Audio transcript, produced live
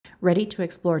Ready to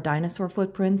explore dinosaur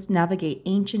footprints, navigate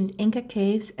ancient Inca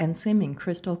caves, and swim in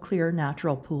crystal clear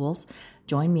natural pools?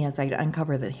 Join me as I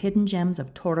uncover the hidden gems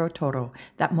of Torotoro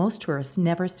that most tourists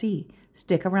never see.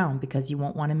 Stick around because you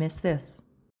won't want to miss this.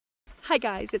 Hi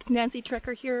guys, it's Nancy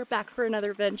Trekker here, back for another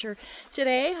adventure.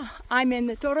 Today, I'm in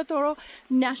the Torotoro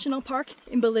National Park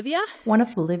in Bolivia. One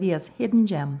of Bolivia's hidden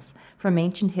gems, from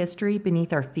ancient history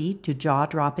beneath our feet to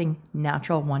jaw-dropping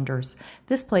natural wonders.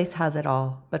 This place has it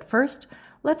all. But first,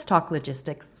 let's talk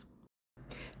logistics.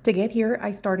 To get here,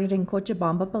 I started in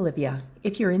Cochabamba, Bolivia.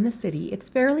 If you're in the city, it's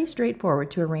fairly straightforward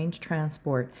to arrange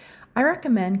transport. I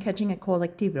recommend catching a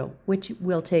colectivo, which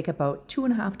will take about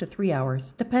 2.5 to 3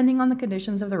 hours, depending on the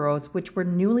conditions of the roads, which were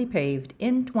newly paved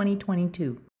in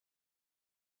 2022.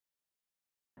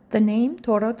 The name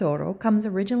Torotoro comes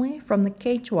originally from the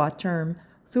Quechua term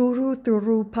Thuru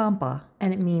Thuru Pampa,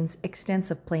 and it means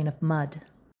extensive plain of mud.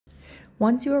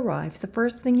 Once you arrive, the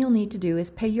first thing you'll need to do is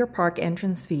pay your park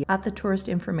entrance fee at the Tourist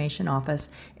Information Office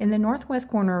in the northwest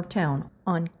corner of town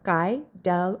on Calle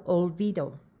del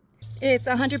Olvido. It's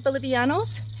 100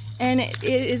 Bolivianos and it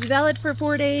is valid for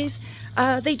 4 days.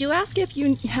 They do ask if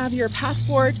you have your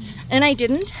passport, and I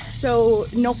didn't, so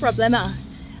no problema.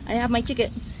 I have my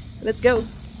ticket. Let's go.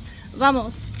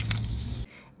 Vamos.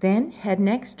 Then head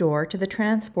next door to the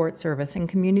Transport Service and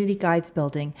Community Guides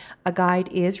building. A guide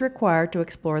is required to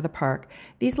explore the park.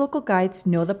 These local guides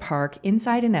know the park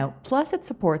inside and out, plus it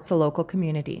supports the local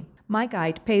community. My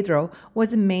guide, Pedro,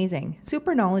 was amazing,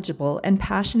 super knowledgeable, and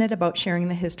passionate about sharing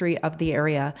the history of the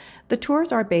area. The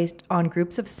tours are based on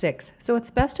groups of 6, so it's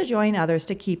best to join others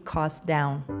to keep costs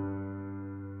down.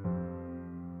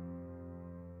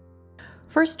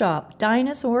 First stop,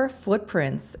 dinosaur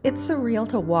footprints. It's surreal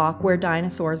to walk where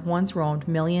dinosaurs once roamed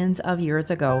millions of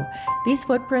years ago. These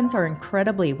footprints are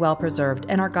incredibly well preserved,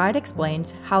 and our guide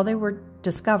explains how they were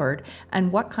discovered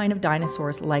and what kind of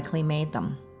dinosaurs likely made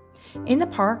them. In the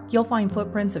park, you'll find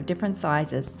footprints of different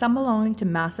sizes, some belonging to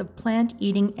massive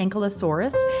plant-eating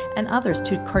Ankylosaurus and others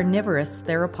to carnivorous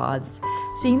theropods.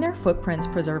 Seeing their footprints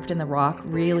preserved in the rock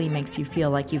really makes you feel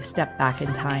like you've stepped back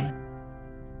in time.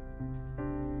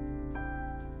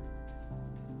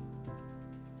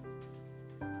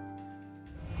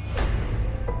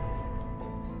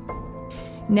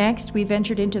 Next, we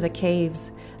ventured into the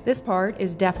caves. This part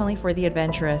is definitely for the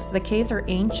adventurous. The caves are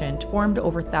ancient, formed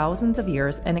over thousands of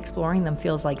years, and exploring them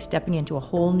feels like stepping into a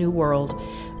whole new world.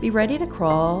 Be ready to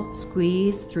crawl,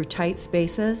 squeeze through tight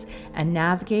spaces, and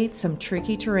navigate some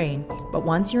tricky terrain. But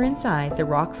once you're inside, the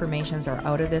rock formations are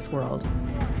out of this world.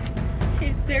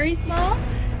 It's very small?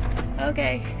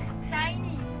 Okay.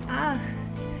 Tiny. Ah,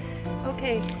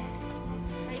 okay.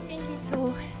 I think it's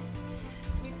So,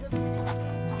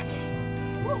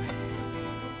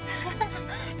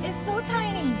 it's so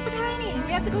tiny, so tiny.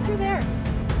 We have to go through there.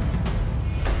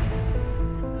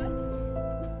 That's good.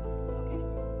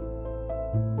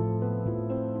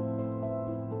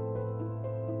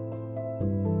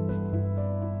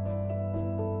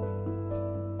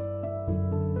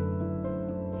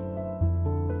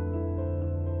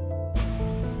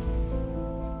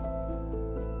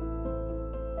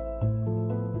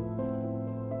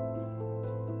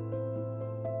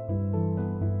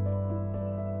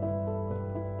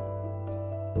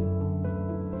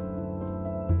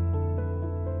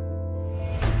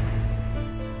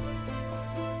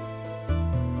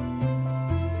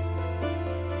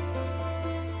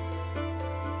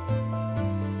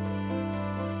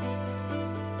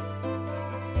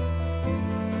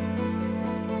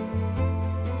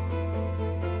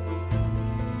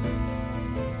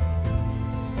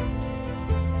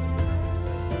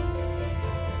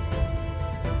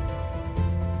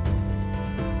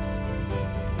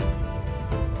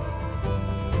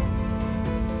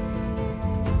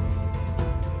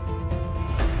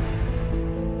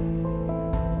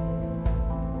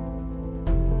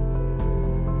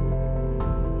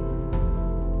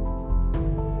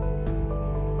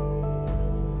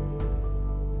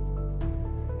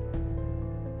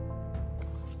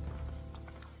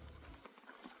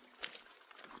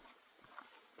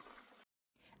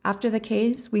 After the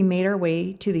caves, we made our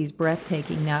way to these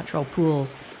breathtaking natural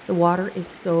pools. The water is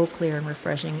so clear and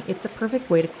refreshing. It's a perfect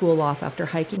way to cool off after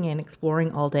hiking and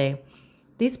exploring all day.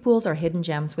 These pools are hidden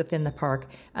gems within the park,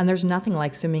 and there's nothing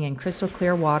like swimming in crystal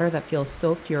clear water that feels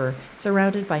so pure,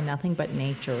 surrounded by nothing but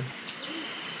nature.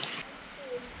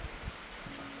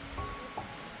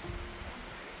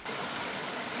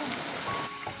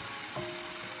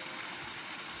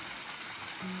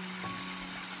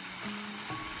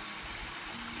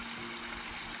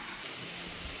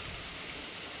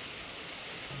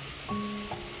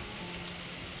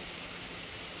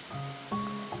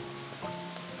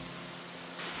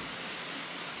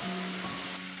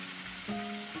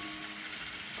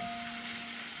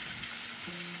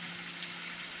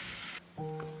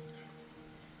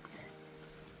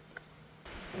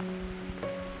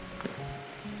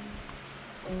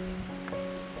 Yeah.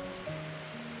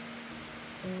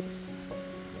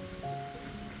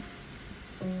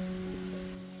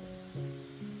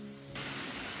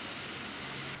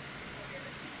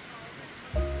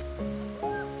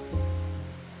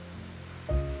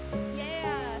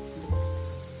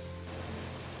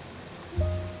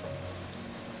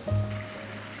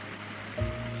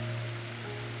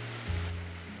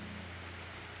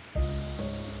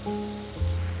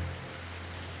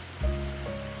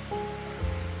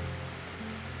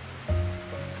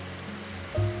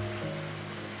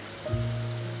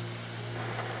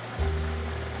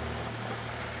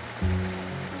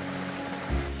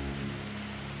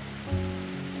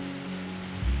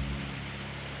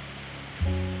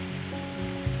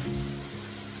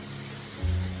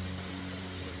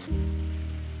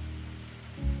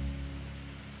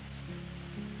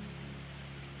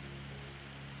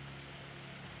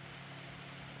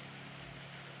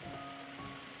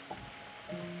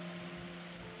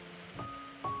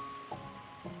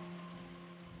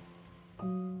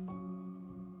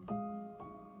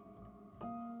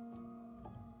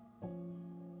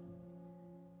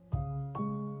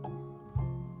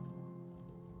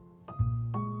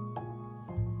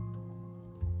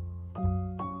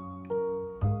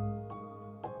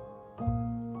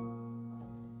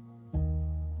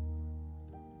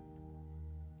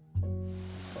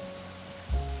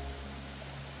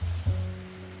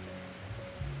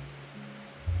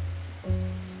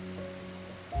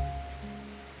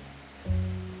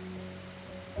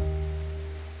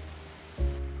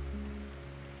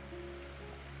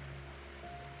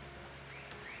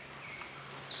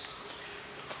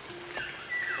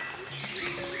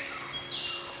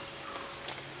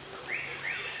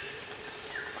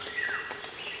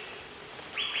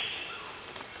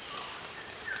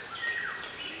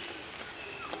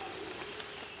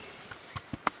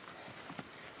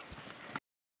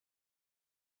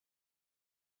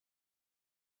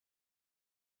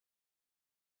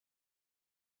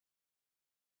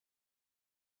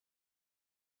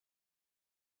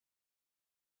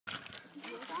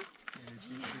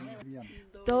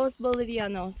 Dos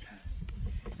bolivianos.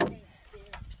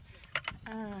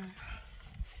 Ah.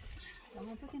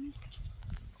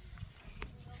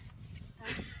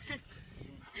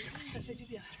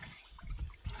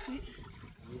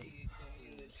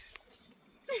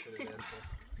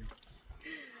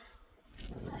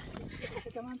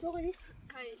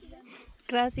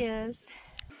 Gracias.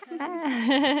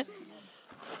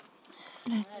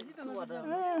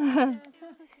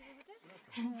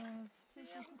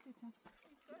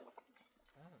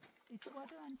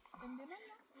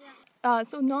 Ah.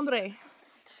 Su nombre.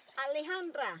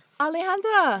 Alejandra.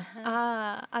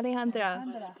 Alejandra. Alejandra.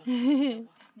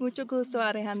 Mucho gusto,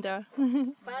 Alejandra.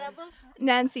 Para vos,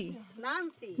 Nancy.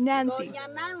 Nancy. Nancy. Doña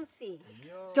Nancy.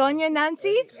 Doña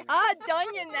Nancy?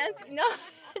 Doña Nancy. No,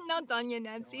 no Doña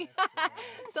Nancy.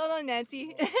 Solo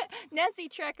Nancy. Nancy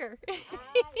Trekker.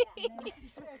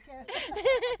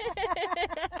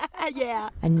 Yeah.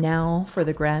 And now for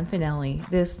the grand finale,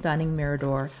 this stunning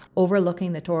mirador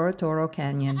overlooking the Torotoro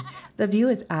Canyon. The view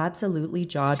is absolutely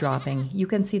jaw-dropping. You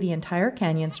can see the entire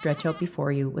canyon stretch out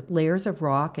before you with layers of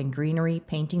rock and greenery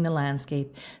painting the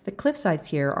landscape. The cliffsides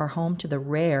here are home to the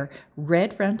rare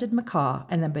red-fronted macaw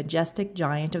and the majestic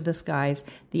giant of the skies,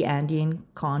 the Andean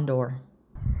condor.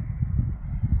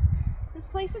 This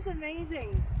place is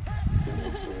amazing.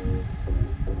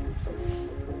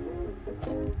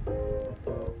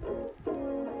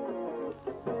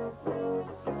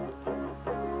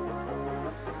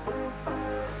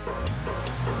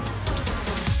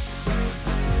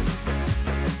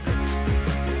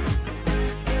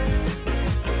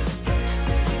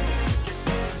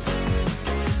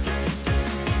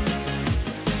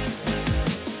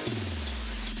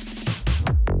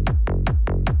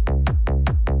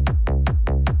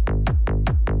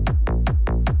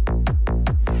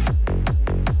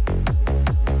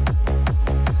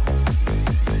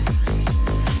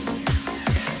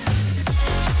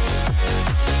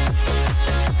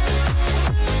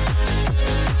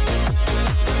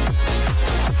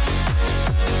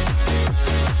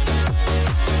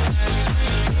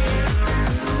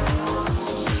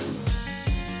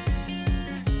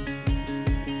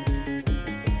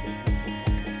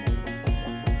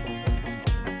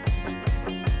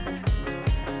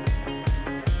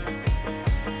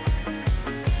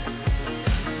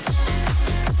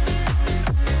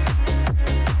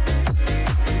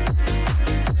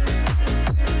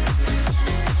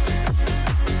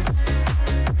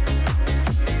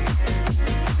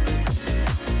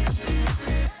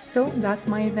 So that's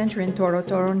my adventure in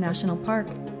Torotoro National Park.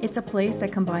 It's a place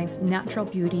that combines natural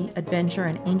beauty, adventure,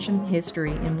 and ancient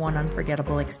history in one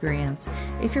unforgettable experience.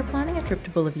 If you're planning a trip to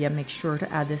Bolivia, make sure to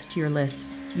add this to your list.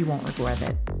 You won't regret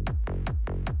it.